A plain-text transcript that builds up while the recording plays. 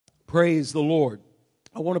Praise the Lord.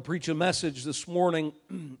 I want to preach a message this morning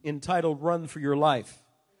entitled Run for Your Life.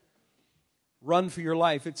 Run for your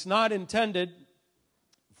life. It's not intended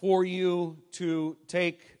for you to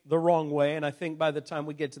take the wrong way, and I think by the time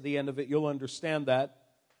we get to the end of it, you'll understand that.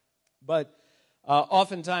 But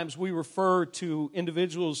oftentimes we refer to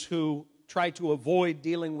individuals who try to avoid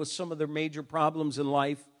dealing with some of their major problems in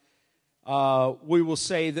life. We will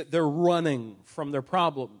say that they're running from their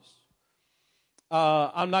problems.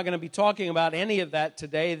 I'm not going to be talking about any of that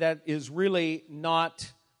today. That is really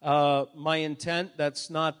not my intent. That's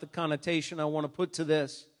not the connotation I want to put to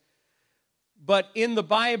this. But in the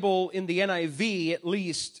Bible, in the NIV at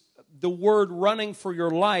least, the word running for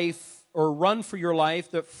your life or run for your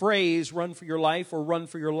life, that phrase run for your life or run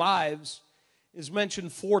for your lives is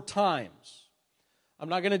mentioned 4 times. I'm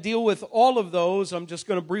not going to deal with all of those. I'm just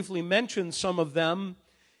going to briefly mention some of them.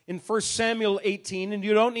 In 1 Samuel 18, and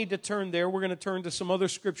you don't need to turn there. We're going to turn to some other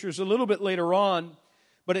scriptures a little bit later on.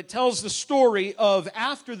 But it tells the story of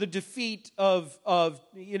after the defeat of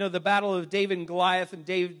the battle of David and Goliath, and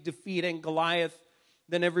David defeating Goliath.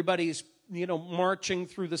 Then everybody's, marching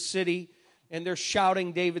through the city, and they're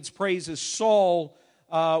shouting David's praises. Saul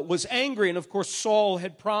was angry, and of course Saul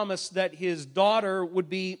had promised that his daughter would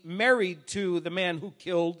be married to the man who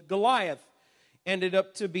killed Goliath. Ended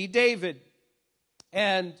up to be David.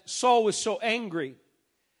 And Saul was so angry.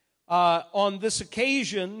 On this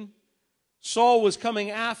occasion, Saul was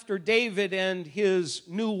coming after David, and his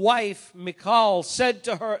new wife, Michal, said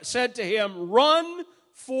to him, "Run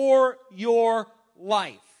for your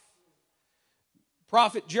life."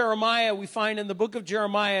 Prophet Jeremiah, we find in the book of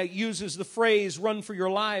Jeremiah, uses the phrase, "run for your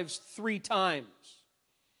lives," 3 times.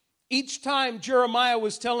 Each time Jeremiah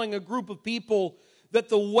was telling a group of people that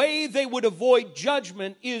the way they would avoid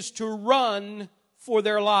judgment is to run for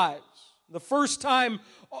their lives. The first time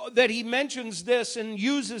that he mentions this and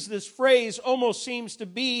uses this phrase almost seems to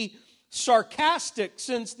be sarcastic,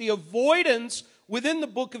 since the avoidance within the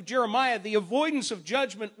book of Jeremiah, the avoidance of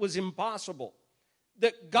judgment was impossible.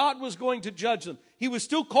 That God was going to judge them. He was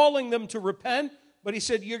still calling them to repent, but he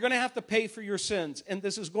said, you're going to have to pay for your sins, and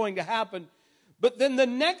this is going to happen. But then the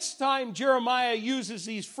next time Jeremiah uses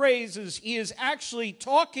these phrases, he is actually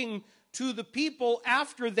talking to the people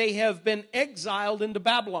after they have been exiled into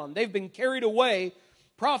Babylon. They've been carried away.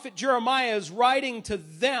 Prophet Jeremiah is writing to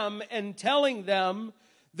them and telling them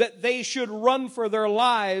that they should run for their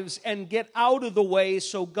lives and get out of the way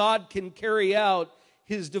so God can carry out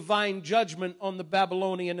his divine judgment on the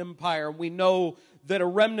Babylonian Empire. We know that a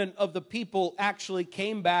remnant of the people actually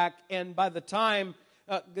came back, and by the time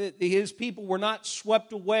his people were not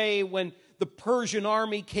swept away when the Persian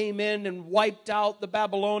army came in and wiped out the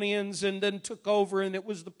Babylonians and then took over, and it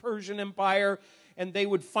was the Persian Empire, and they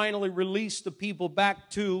would finally release the people back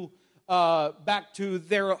to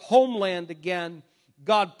their homeland again.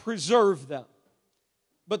 God preserved them.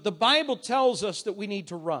 But the Bible tells us that we need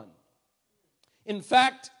to run. In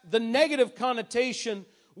fact, the negative connotation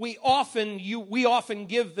we often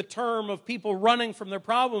give the term of people running from their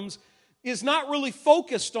problems is not really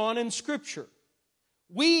focused on in Scripture.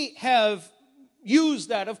 We have used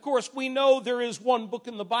that. Of course, we know there is one book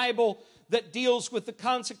in the Bible that deals with the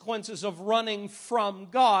consequences of running from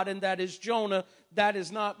God, and that is Jonah. That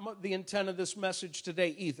is not the intent of this message today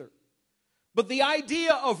either. But the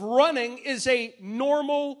idea of running is a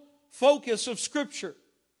normal focus of Scripture.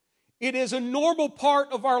 It is a normal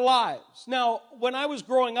part of our lives. Now, when I was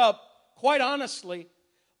growing up, quite honestly,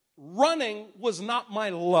 running was not my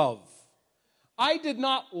love. I did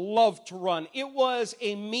not love to run. It was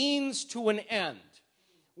a means to an end.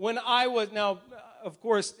 When I was, now, of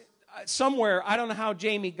course, somewhere, I don't know how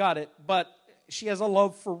Jamie got it, but she has a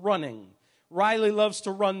love for running. Riley loves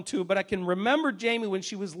to run too, but I can remember Jamie when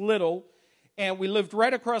she was little, and we lived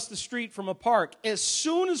right across the street from a park. As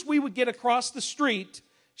soon as we would get across the street,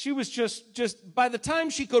 she was just by the time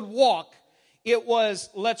she could walk, it was,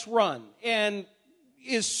 let's run. And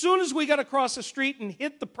as soon as we got across the street and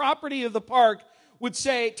hit the property of the park, would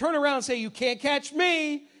say, turn around and say, you can't catch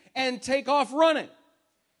me, and take off running.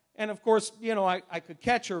 And of course, I could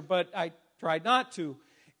catch her, but I tried not to.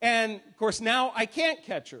 And of course, now I can't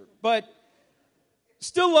catch her, but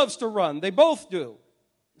still loves to run. They both do.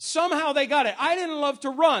 Somehow they got it. I didn't love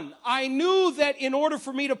to run. I knew that in order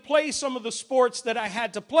for me to play some of the sports that I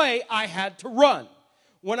had to play, I had to run.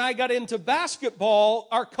 When I got into basketball,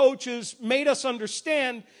 our coaches made us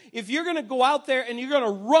understand, if you're going to go out there and you're going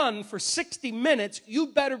to run for 60 minutes, you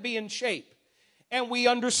better be in shape. And we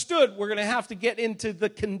understood we're going to have to get into the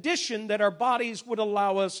condition that our bodies would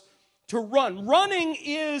allow us to run. Running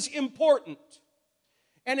is important.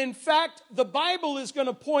 And in fact, the Bible is going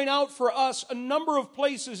to point out for us a number of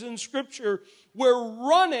places in Scripture where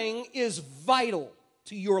running is vital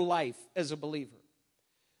to your life as a believer.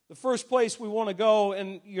 The first place we want to go,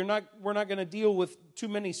 and we're not going to deal with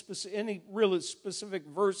any really specific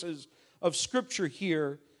verses of Scripture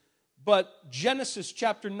here, but Genesis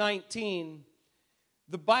chapter 19,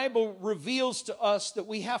 the Bible reveals to us that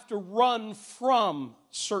we have to run from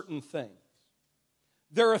certain things.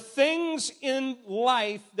 There are things in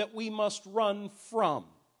life that we must run from.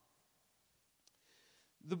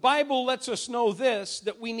 The Bible lets us know this,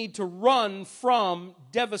 that we need to run from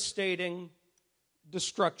devastating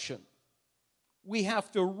destruction. We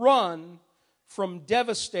have to run from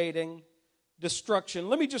devastating destruction.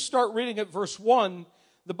 Let me just start reading at verse 1.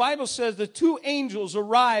 The Bible says the two angels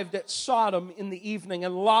arrived at Sodom in the evening,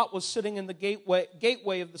 and Lot was sitting in the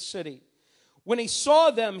gateway of the city. When he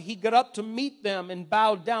saw them, he got up to meet them and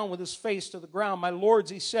bowed down with his face to the ground. My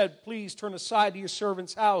lords, he said, please turn aside to your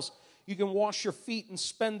servant's house. You can wash your feet and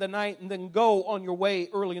spend the night and then go on your way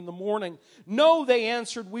early in the morning. No, they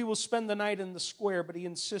answered, we will spend the night in the square. But he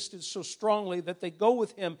insisted so strongly that they go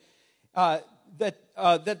with him,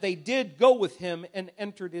 that they did go with him and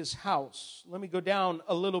entered his house. Let me go down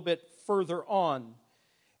a little bit further on.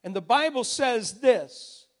 And the Bible says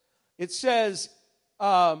this. It says,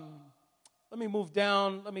 let me move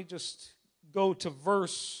down. Let me just go to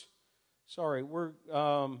verse. Sorry, we're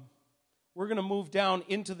going to move down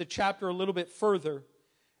into the chapter a little bit further.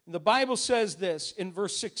 And the Bible says this in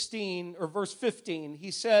verse 16 or verse 15.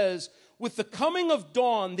 He says, with the coming of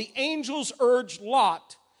dawn, the angels urged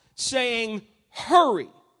Lot, saying, hurry,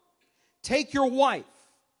 take your wife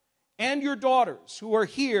and your daughters who are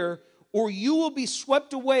here, or you will be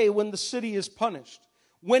swept away when the city is punished.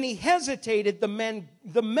 When he hesitated, the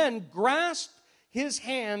men grasped his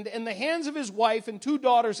hand and the hands of his wife and 2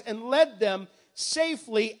 daughters and led them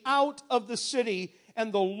safely out of the city,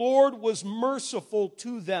 and the Lord was merciful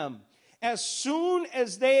to them. As soon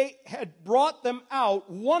as they had brought them out,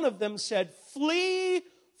 one of them said, flee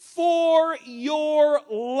for your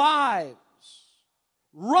lives.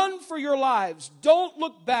 Run for your lives. Don't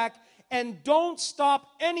look back and don't stop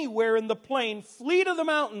anywhere in the plain. Flee to the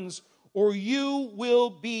mountains, or you will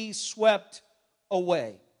be swept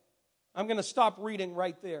away. I'm going to stop reading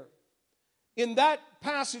right there. In that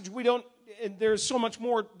passage, there's so much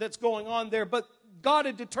more that's going on there, but God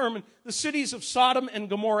had determined the cities of Sodom and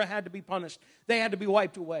Gomorrah had to be punished. They had to be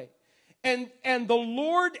wiped away. And the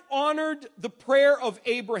Lord honored the prayer of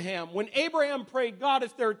Abraham. When Abraham prayed, God,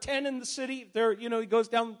 if there are 10 in the city, he goes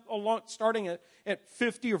down along, starting at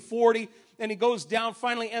 50 or 40, and he goes down,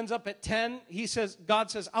 finally ends up at 10.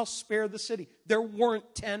 God says, I'll spare the city. There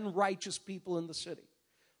weren't 10 righteous people in the city,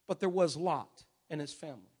 but there was Lot and his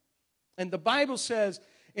family. And the Bible says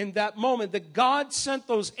in that moment that God sent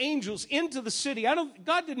those angels into the city.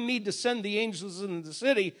 God didn't need to send the angels into the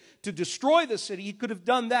city to destroy the city. He could have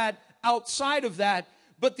done that outside of that.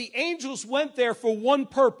 But the angels went there for one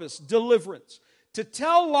purpose, deliverance. To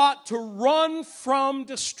tell Lot to run from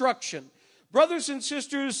destruction. Brothers and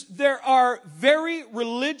sisters, there are very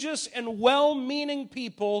religious and well-meaning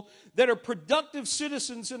people that are productive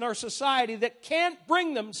citizens in our society that can't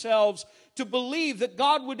bring themselves to believe that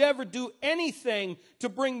God would ever do anything to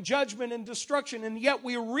bring judgment and destruction. And yet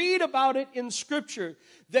we read about it in Scripture,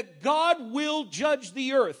 that God will judge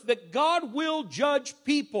the earth, that God will judge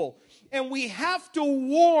people. And we have to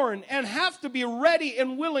warn and have to be ready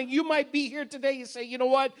and willing. You might be here today, you say, you know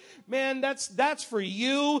what, man, that's for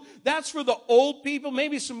you. That's for the old people.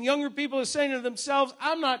 Maybe some younger people are saying to themselves,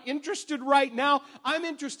 I'm not interested right now. I'm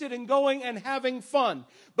interested in going and having fun.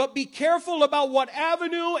 But be careful about what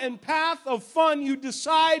avenue and path of fun you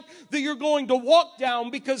decide that you're going to walk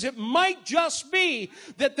down, because it might just be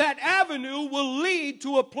that avenue will lead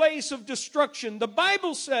to a place of destruction. The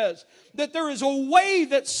Bible says that there is a way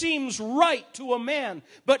that seems right to a man,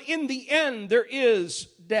 but in the end there is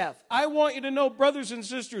death. I want you to know, brothers and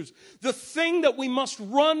sisters, the thing that we must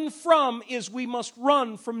run from is we must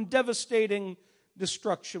run from devastating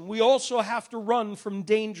destruction. We also have to run from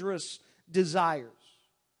dangerous desires.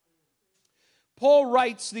 Paul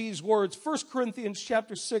writes these words, 1 Corinthians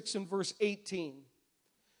chapter 6 and verse 18.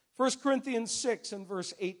 1 Corinthians 6 and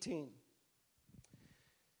verse 18.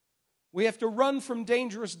 We have to run from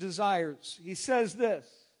dangerous desires. He says this,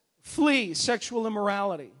 flee sexual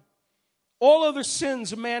immorality. All other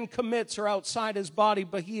sins a man commits are outside his body,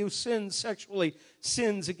 but he who sins sexually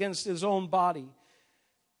sins against his own body.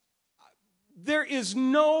 There is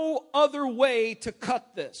no other way to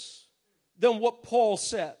cut this than what Paul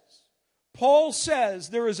says. Paul says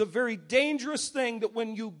there is a very dangerous thing that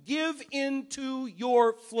when you give into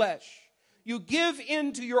your flesh, you give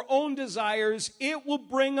in to your own desires, it will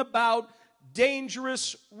bring about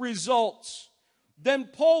dangerous results. Then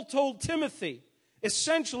Paul told Timothy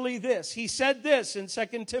essentially this. He said this in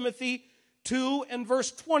 2 Timothy 2 and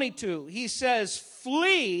verse 22. He says,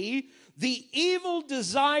 flee the evil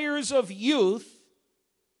desires of youth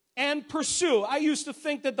and pursue. I used to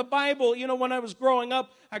think that the Bible, when I was growing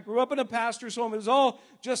up, I grew up in a pastor's home. It was all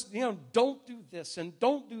just, don't do this and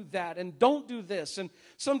don't do that and don't do this. And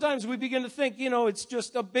sometimes we begin to think, it's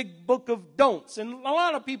just a big book of don'ts. And a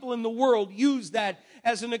lot of people in the world use that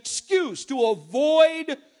as an excuse to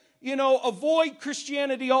avoid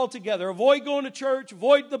Christianity altogether. Avoid going to church,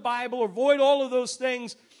 avoid the Bible, avoid all of those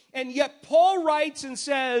things. And yet Paul writes and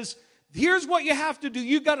says, here's what you have to do.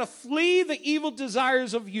 You got to flee the evil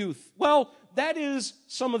desires of youth. Well, that is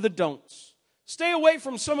some of the don'ts. Stay away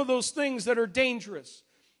from some of those things that are dangerous.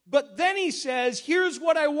 But then he says, here's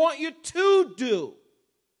what I want you to do.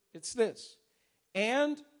 It's this.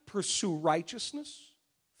 And pursue righteousness,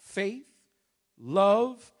 faith,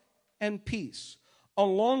 love, and peace,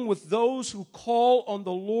 along with those who call on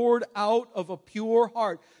the Lord out of a pure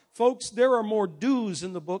heart. Folks, there are more do's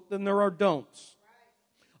in the book than there are don'ts.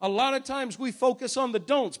 A lot of times we focus on the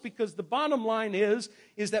don'ts because the bottom line is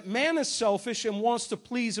that man is selfish and wants to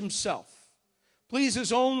please himself, please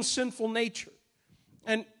his own sinful nature.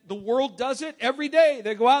 And the world does it every day.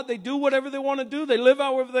 They go out, they do whatever they want to do. They live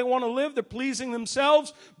however they want to live. They're pleasing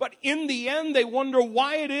themselves. But in the end, they wonder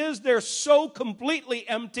why it is they're so completely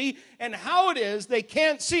empty and how it is they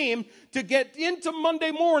can't seem to get into Monday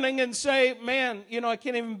morning and say, man, I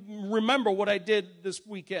can't even remember what I did this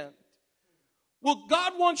weekend. Well,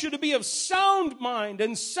 God wants you to be of sound mind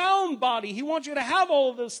and sound body. He wants you to have all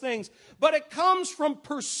of those things. But it comes from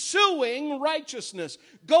pursuing righteousness,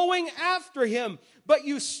 going after Him. But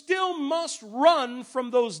you still must run from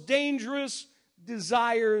those dangerous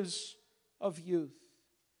desires of youth.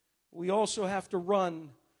 We also have to run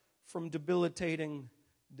from debilitating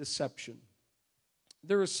deception.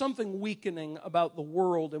 There is something weakening about the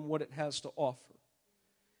world and what it has to offer.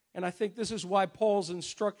 And I think this is why Paul's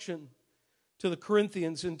instruction to the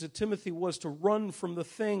Corinthians and to Timothy was to run from the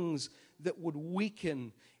things that would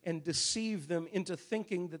weaken and deceive them into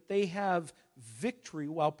thinking that they have victory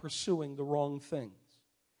while pursuing the wrong things.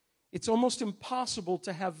 It's almost impossible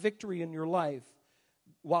to have victory in your life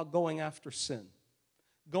while going after sin,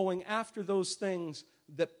 going after those things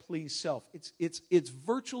that please self. It's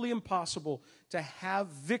virtually impossible to have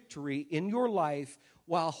victory in your life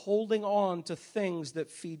while holding on to things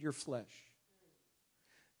that feed your flesh.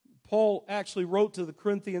 Paul actually wrote to the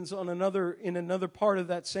Corinthians in another part of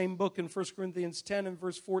that same book in 1 Corinthians 10 and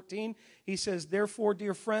verse 14. He says, therefore,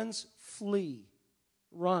 dear friends, flee,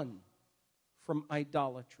 run from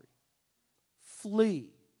idolatry.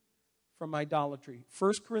 Flee from idolatry.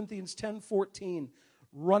 1 Corinthians 10:14,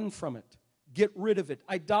 run from it. Get rid of it.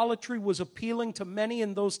 Idolatry was appealing to many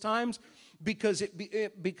in those times because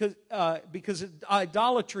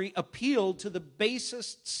idolatry appealed to the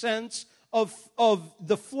basest sense of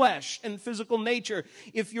the flesh and physical nature.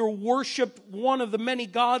 If you worshipped one of the many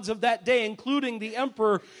gods of that day, including the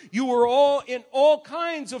emperor, you were all in all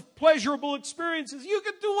kinds of pleasurable experiences. You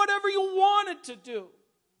could do whatever you wanted to do.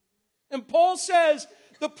 And Paul says,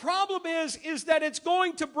 the problem is that it's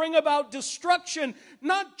going to bring about destruction,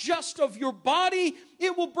 not just of your body,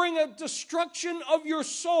 it will bring a destruction of your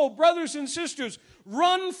soul. Brothers and sisters,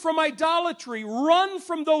 run from idolatry. Run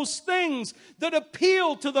from those things that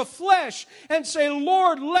appeal to the flesh and say,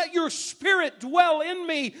 Lord, let your Spirit dwell in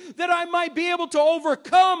me that I might be able to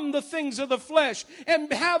overcome the things of the flesh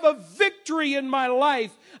and have a victory in my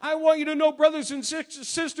life. I want you to know, brothers and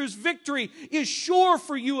sisters, victory is sure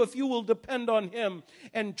for you if you will depend on Him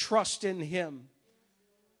and trust in Him.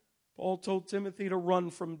 Paul told Timothy to run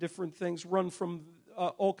from different things, run from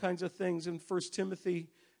all kinds of things. In 1 Timothy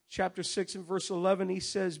chapter 6 and verse 11, he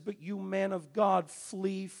says, but you, man of God,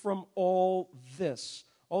 flee from all this.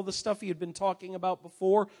 All the stuff he had been talking about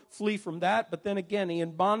before, flee from that. But then again, he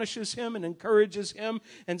admonishes him and encourages him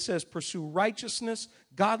and says, pursue righteousness,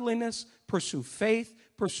 godliness, pursue faith,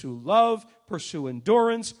 pursue love, pursue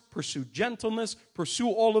endurance, pursue gentleness, pursue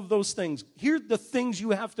all of those things. Here are the things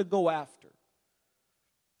you have to go after.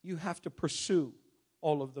 You have to pursue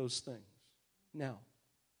all of those things. Now,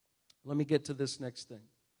 let me get to this next thing.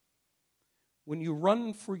 When you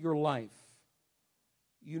run for your life,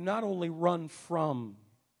 you not only run from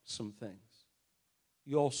some things,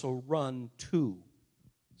 you also run to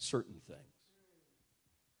certain things.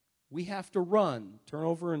 We have to run. Turn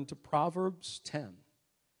over into Proverbs 10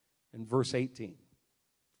 and verse 18.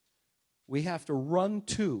 We have to run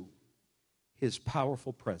to His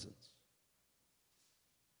powerful presence.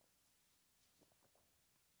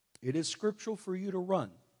 It is scriptural for you to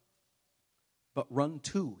run, but run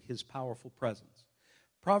to his powerful presence.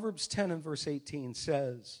 Proverbs 10 and verse 18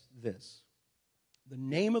 says this: the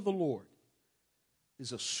name of the Lord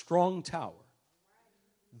is a strong tower.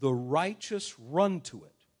 The righteous run to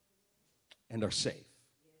it and are safe.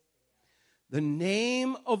 The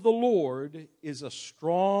name of the Lord is a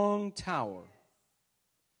strong tower.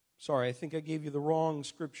 Sorry, I think I gave you the wrong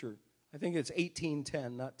scripture. I think it's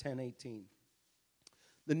 18:10, not 10:18.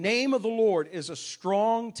 The name of the Lord is a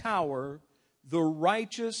strong tower. The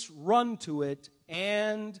righteous run to it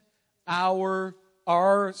and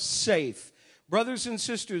are safe. Brothers and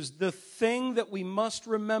sisters, the thing that we must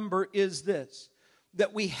remember is this: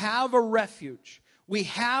 that we have a refuge. We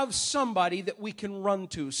have somebody that we can run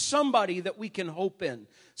to, somebody that we can hope in,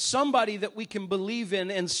 somebody that we can believe in,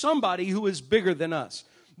 and somebody who is bigger than us.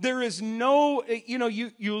 There is no,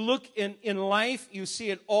 you look in life, you see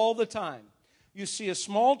it all the time. You see a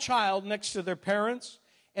small child next to their parents,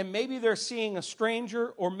 and maybe they're seeing a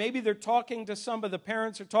stranger, or maybe they're talking to somebody, the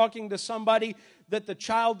parents are talking to somebody that the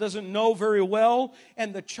child doesn't know very well,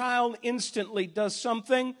 and the child instantly does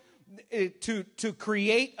something to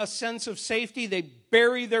create a sense of safety. They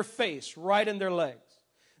bury their face right in their legs.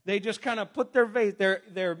 They just kind of put their face,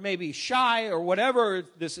 they're maybe shy or whatever.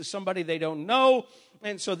 This is somebody they don't know,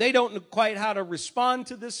 and so they don't know quite how to respond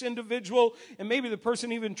to this individual. And maybe the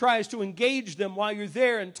person even tries to engage them while you're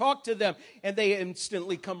there and talk to them, and they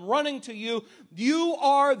instantly come running to you. You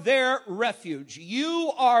are their refuge.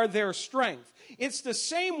 You are their strength. It's the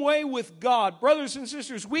same way with God. Brothers and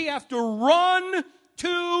sisters, we have to run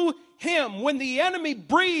to him. When the enemy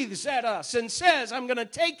breathes at us and says, I'm going to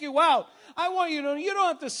take you out, I want you to know, you don't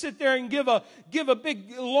have to sit there and give a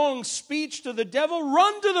big long speech to the devil.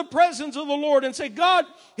 Run to the presence of the Lord and say, God,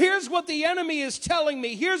 here's what the enemy is telling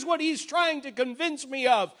me. Here's what he's trying to convince me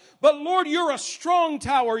of. But Lord, you're a strong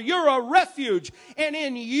tower. You're a refuge. And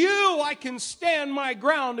in you, I can stand my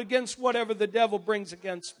ground against whatever the devil brings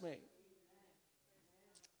against me.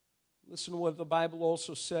 Listen to what the Bible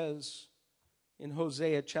also says in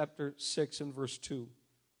Hosea chapter 6 and verse 2.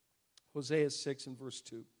 Hosea 6 and verse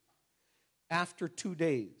 2. After 2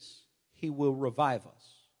 days, he will revive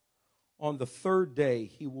us. On the third day,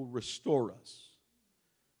 he will restore us,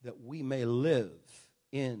 that we may live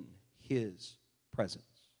in his presence.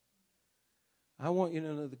 I want you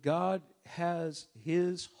to know that God has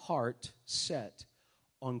his heart set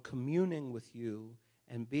on communing with you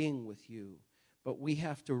and being with you. But we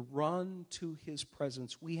have to run to his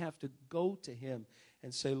presence. We have to go to him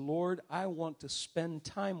and say, Lord, I want to spend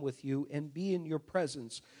time with you and be in your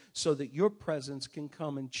presence so that your presence can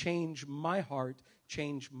come and change my heart,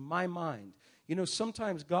 change my mind. You know,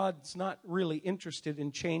 sometimes God's not really interested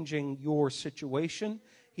in changing your situation.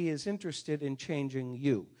 He is interested in changing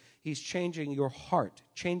you. He's changing your heart,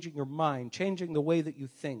 changing your mind, changing the way that you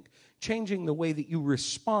think, changing the way that you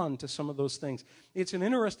respond to some of those things. It's an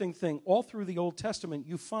interesting thing. All through the Old Testament,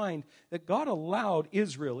 you find that God allowed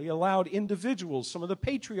Israel, he allowed individuals, some of the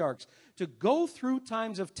patriarchs, to go through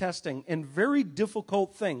times of testing and very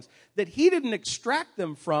difficult things that he didn't extract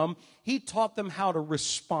them from. He taught them how to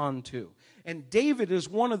respond to. And David is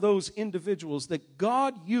one of those individuals that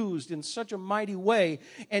God used in such a mighty way,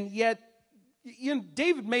 and yet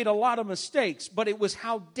David made a lot of mistakes, but it was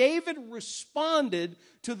how David responded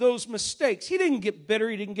to those mistakes. He didn't get bitter,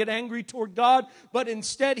 he didn't get angry toward God, but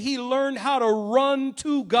instead he learned how to run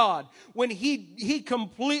to God. When he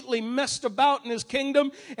completely messed about in his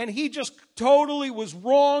kingdom and he just totally was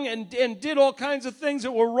wrong and did all kinds of things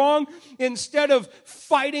that were wrong, instead of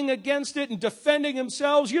fighting against it and defending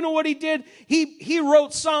himself, you know what he did? He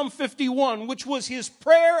wrote Psalm 51, which was his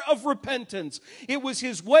prayer of repentance. It was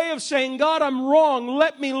his way of saying, God, I'm wrong.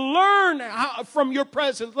 Let me learn from your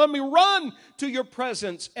presence. Let me run to your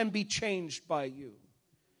presence and be changed by you.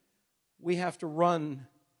 We have to run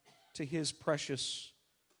to his precious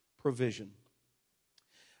provision.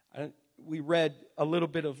 We read a little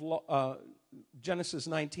bit of Genesis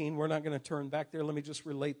 19. We're not going to turn back there. Let me just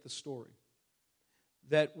relate the story.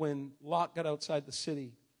 That when Lot got outside the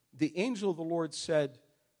city, the angel of the Lord said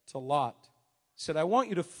to Lot, said, I want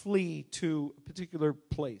you to flee to a particular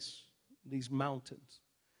place, these mountains.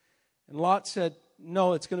 And Lot said,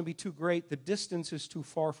 no, it's going to be too great. The distance is too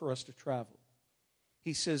far for us to travel.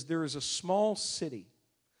 He says, there is a small city,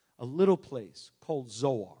 a little place called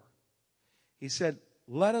Zoar. He said,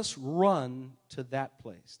 let us run to that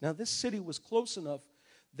place. Now, this city was close enough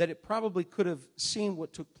that it probably could have seen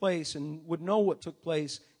what took place and would know what took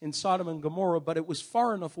place in Sodom and Gomorrah, but it was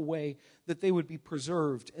far enough away that they would be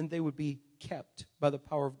preserved and they would be kept by the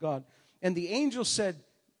power of God. And the angel said,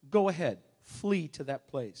 go ahead, flee to that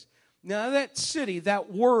place. Now that city,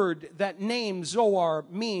 that word, that name Zoar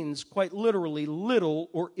means quite literally little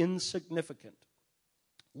or insignificant.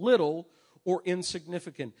 Little or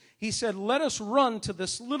insignificant. He said, let us run to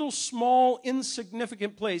this little, small,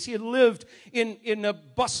 insignificant place. He had lived in a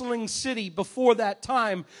bustling city before that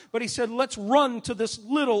time, but he said, let's run to this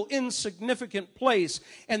little, insignificant place.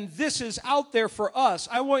 And this is out there for us.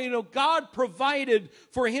 I want you to know, God provided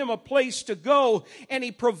for him a place to go, and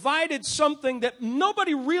he provided something that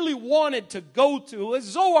nobody really wanted to go to.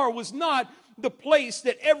 Zoar was not the place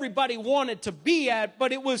that everybody wanted to be at,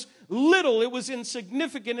 but it was little, it was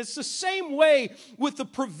insignificant. It's the same way with the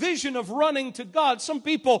provision of running to God. Some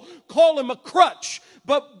people call him a crutch,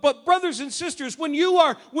 but brothers and sisters, when you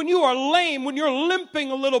are lame, when you're limping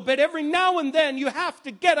a little bit, every now and then you have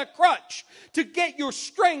to get a crutch to get your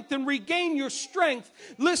strength and regain your strength.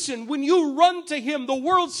 Listen, when you run to him, the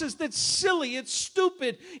world says that's silly, it's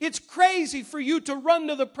stupid, it's crazy for you to run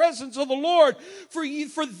to the presence of the Lord.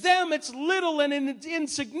 For them, it's little and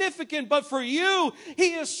insignificant, but for you,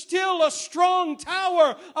 he is still a strong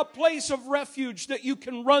tower, a place of refuge that you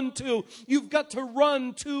can run to. You've got to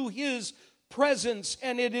run to his presence,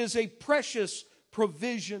 and it is a precious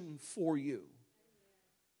provision for you.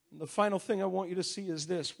 And the final thing I want you to see is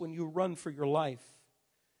this: when you run for your life,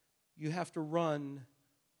 you have to run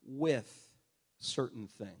with certain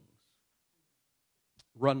things.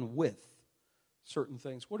 Run with certain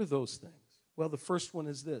things. What are those things? Well, the first one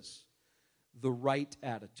is this: the right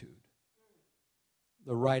attitude.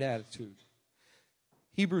 The right attitude.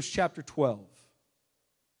 Hebrews chapter 12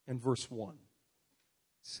 and verse 1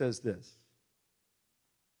 says this.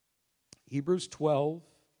 Hebrews 12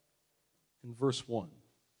 and verse 1.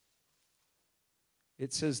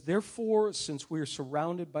 It says, therefore, since we are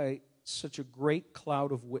surrounded by such a great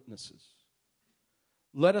cloud of witnesses,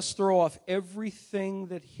 let us throw off everything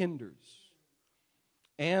that hinders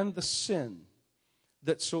and the sin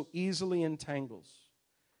that so easily entangles,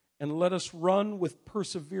 and let us run with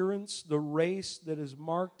perseverance the race that is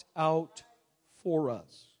marked out for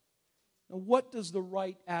us. Now, what does the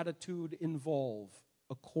right attitude involve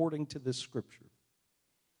according to this scripture?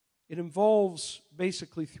 It involves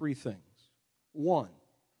basically three things. One,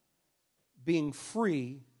 being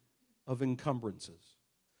free of encumbrances.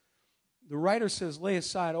 The writer says, lay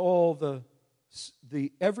aside all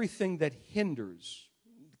the everything that hinders.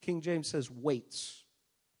 King James says weights,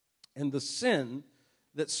 and the sin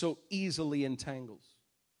that so easily entangles.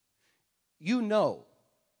 You know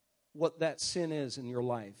what that sin is in your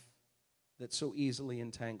life that so easily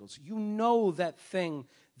entangles. You know that thing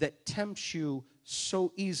that tempts you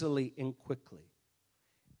so easily and quickly.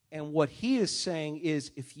 And what he is saying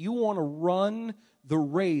is, if you want to run the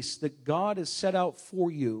race that God has set out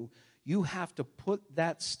for you, you have to put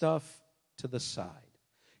that stuff to the side.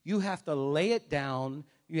 You have to lay it down.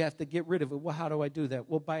 You have to get rid of it. Well, how do I do that?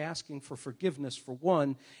 Well, by asking for forgiveness, for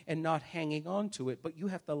one, and not hanging on to it. But you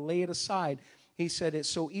have to lay it aside. He said it's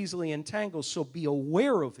so easily entangled, so be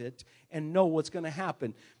aware of it and know what's going to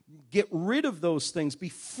happen. Get rid of those things. Be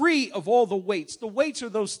free of all the weights. The weights are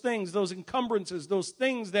those things, those encumbrances, those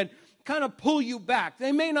things that kind of pull you back.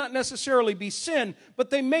 They may not necessarily be sin, but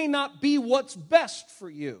they may not be what's best for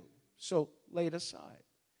you. So lay it aside.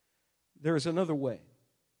 There is another way,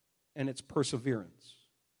 and it's perseverance.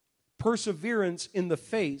 Perseverance in the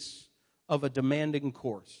face of a demanding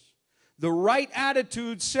course. The right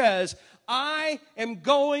attitude says, I am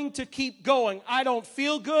going to keep going. I don't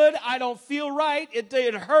feel good. I don't feel right.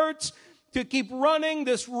 It hurts to keep running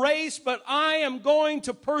this race, but I am going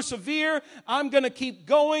to persevere. I'm going to keep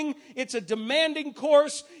going. It's a demanding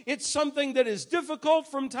course. It's something that is difficult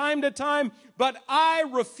from time to time, but I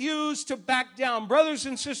refuse to back down. Brothers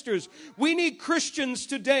and sisters, we need Christians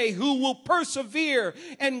today who will persevere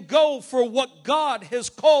and go for what God has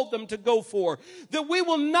called them to go for. That we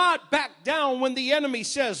will not back down when the enemy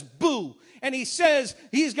says, boo, and he says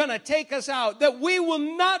he's going to take us out. That we will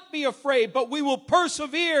not be afraid, but we will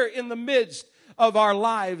persevere in the midst of our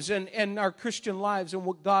lives and our Christian lives and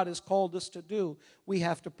what God has called us to do. We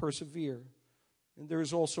have to persevere. And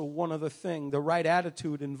there's also one other thing. The right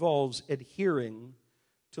attitude involves adhering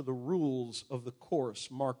to the rules of the course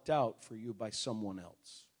marked out for you by someone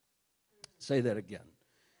else. Say that again.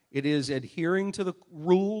 It is adhering to the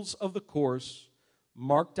rules of the course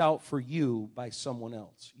marked out for you by someone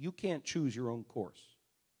else. You can't choose your own course.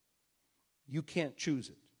 You can't choose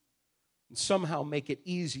it. And somehow make it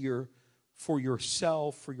easier for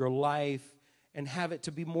yourself, for your life, and have it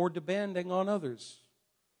to be more demanding on others.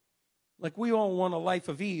 Like, we all want a life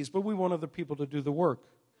of ease, but we want other people to do the work.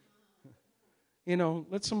 You know,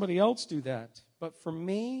 let somebody else do that. But for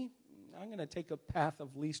me, I'm going to take a path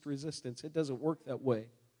of least resistance. It doesn't work that way.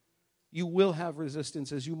 You will have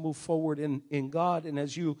resistance as you move forward in God and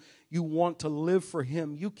as you want to live for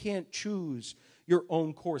Him. You can't choose your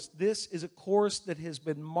own course. This is a course that has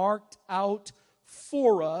been marked out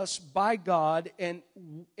for us by God,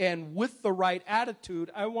 and with the right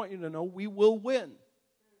attitude, I want you to know we will win.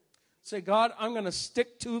 Say, God, I'm going to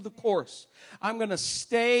stick to the course. I'm going to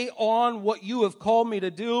stay on what you have called me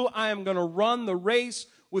to do. I am going to run the race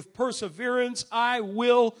with perseverance. I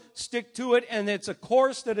will stick to it, and it's a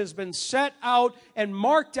course that has been set out and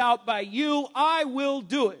marked out by you. I will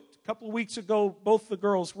do it. A couple of weeks ago, both the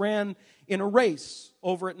girls ran in a race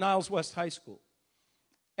over at Niles West High School.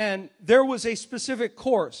 And there was a specific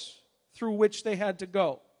course through which they had to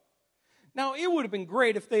go. Now, it would have been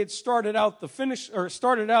great if they had started out the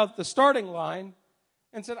starting line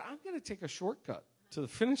and said, I'm going to take a shortcut to the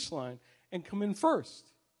finish line and come in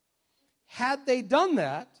first. Had they done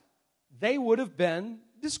that, they would have been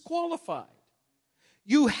disqualified.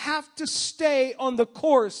 You have to stay on the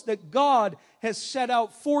course that God has set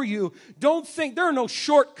out for you. Don't think there are no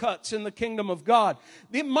shortcuts in the kingdom of God.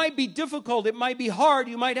 It might be difficult. It might be hard.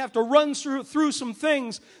 You might have to run through some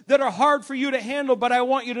things that are hard for you to handle, but I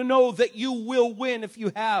want you to know that you will win if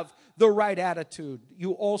you have the right attitude.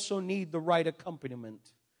 You also need the right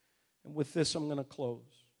accompaniment. And with this, I'm going to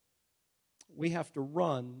close. We have to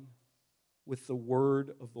run with the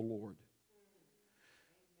word of the Lord.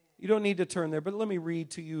 You don't need to turn there, but let me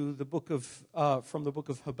read to you the book from the book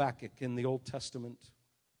of Habakkuk in the Old Testament,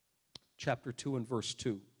 chapter 2 and verse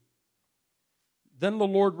 2. Then the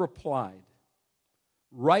Lord replied,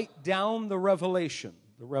 write down the revelation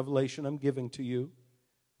I'm giving to you,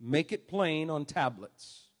 make it plain on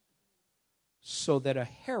tablets, so that a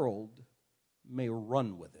herald may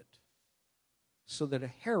run with it. So that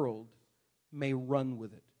a herald may run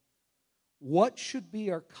with it. What should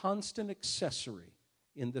be our constant accessory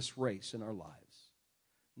in this race in our lives?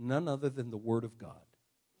 None other than the Word of God.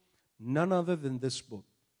 None other than this book.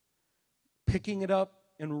 Picking it up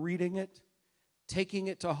and reading it, taking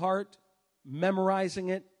it to heart, memorizing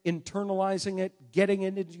it, internalizing it, getting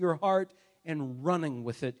it into your heart, and running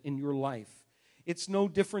with it in your life. It's no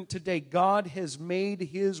different today. God has made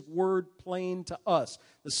His Word plain to us.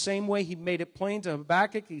 The same way He made it plain to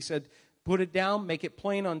Habakkuk. He said, put it down, make it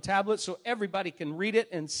plain on tablets so everybody can read it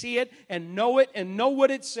and see it and know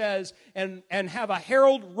what it says and have a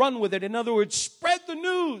herald run with it. In other words, spread the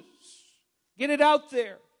news. Get it out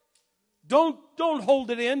there. Don't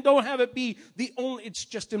hold it in. Don't have it be the only, it's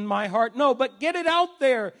just in my heart. No, but get it out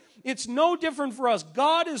there. It's no different for us.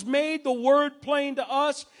 God has made the Word plain to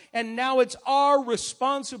us, and now it's our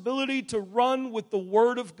responsibility to run with the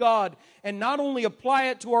Word of God and not only apply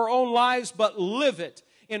it to our own lives, but live it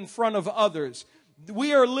in front of others.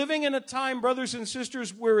 We are living in a time, brothers and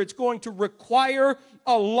sisters, where it's going to require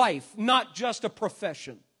a life, not just a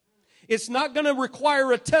profession. It's not going to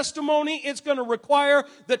require a testimony. It's going to require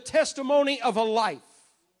the testimony of a life.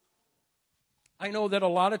 I know that a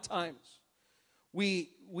lot of times we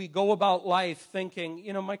go about life thinking,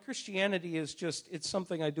 my Christianity is it's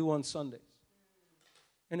something I do on Sundays.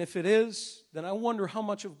 And if it is, then I wonder how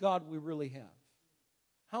much of God we really have.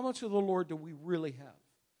 How much of the Lord do we really have?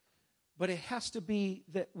 But it has to be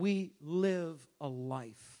that we live a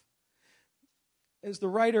life. As the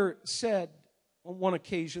writer said on one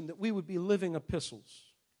occasion, that we would be living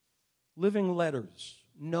epistles, living letters,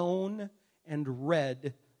 known and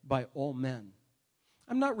read by all men.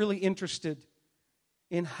 I'm not really interested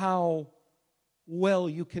in how well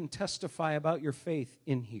you can testify about your faith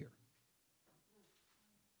in here.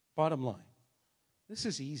 Bottom line, this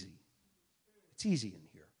is easy. It's easy in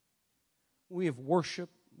here. We have worship.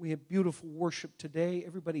 We have beautiful worship today.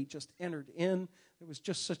 Everybody just entered in. There was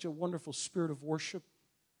just such a wonderful spirit of worship.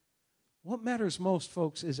 What matters most,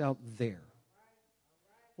 folks, is out there.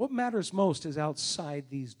 What matters most is outside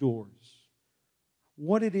these doors.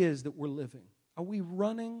 What it is that we're living. Are we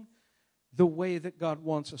running the way that God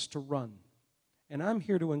wants us to run? And I'm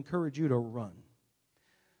here to encourage you to run.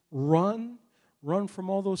 Run from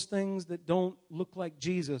all those things that don't look like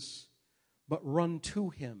Jesus, but run to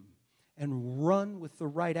Him. And run with the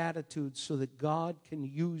right attitude so that God can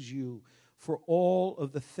use you for all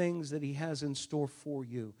of the things that He has in store for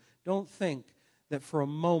you. Don't think that for a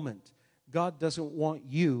moment God doesn't want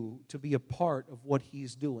you to be a part of what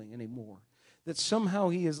He's doing anymore. That somehow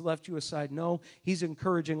He has left you aside. No, He's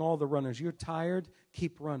encouraging all the runners. You're tired?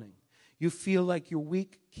 Keep running. You feel like you're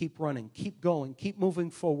weak? Keep running. Keep going. Keep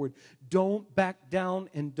moving forward. Don't back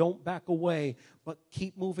down and don't back away, but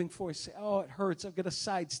keep moving forward. Say, oh, it hurts. I've got a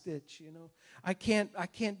side stitch, I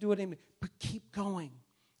can't do it anymore. But keep going.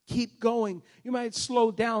 keep going. You might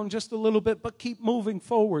slow down just a little bit, but keep moving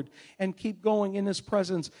forward and keep going in His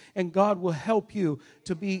presence. And God will help you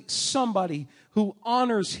to be somebody who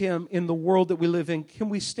honors Him in the world that we live in. Can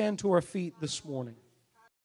we stand to our feet this morning?